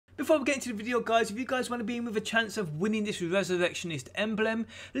Before we get into the video, guys, if you guys want to be in with a chance of winning this Resurrectionist emblem,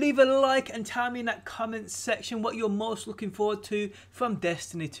 leave a like and tell me in that comment section what you're most looking forward to from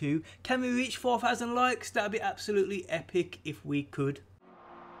Destiny 2. Can we reach 4,000 likes? That would be absolutely epic if we could.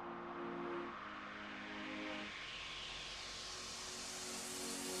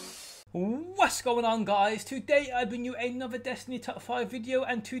 What's going on, guys? Today I bring you another Destiny top 5 video,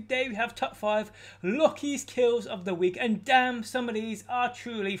 and today we have top 5 luckiest kills of the week, and damn, some of these are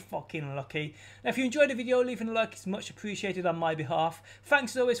truly fucking lucky. Now if you enjoyed the video, leaving a like is much appreciated on my behalf.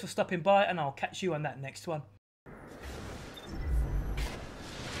 Thanks as always for stopping by, and I'll catch you on that next one.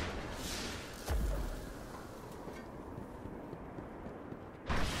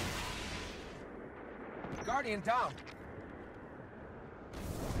 Guardian down.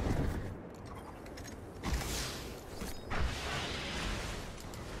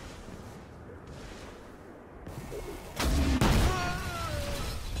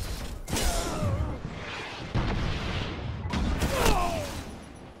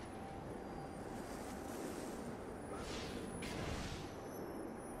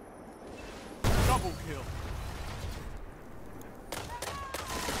 Double kill.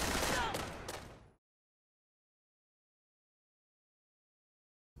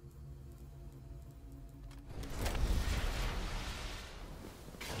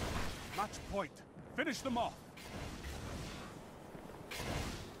 Match point. Finish them off.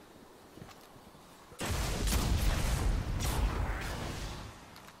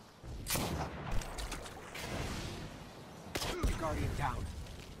 Guardian down.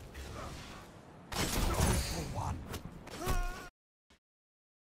 One.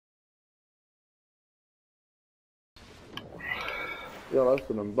 يلا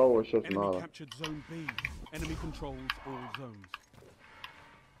استلم مبوش شو اسمه Enemy هذا. captured zone B. Enemy controls all zones.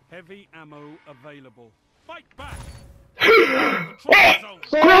 Heavy ammo available. Fight back. Control zone.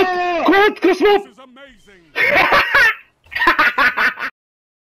 This is amazing.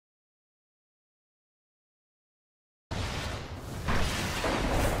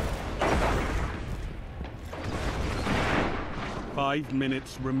 Five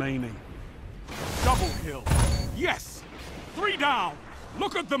minutes remaining. Double kill. Yes! 3 down!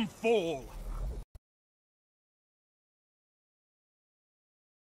 Look at them fall!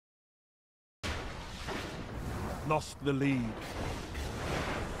 Lost the lead.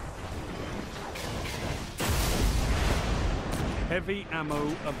 Heavy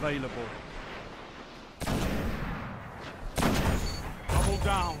ammo available. Double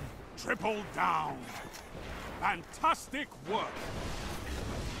down. Triple down. Fantastic work.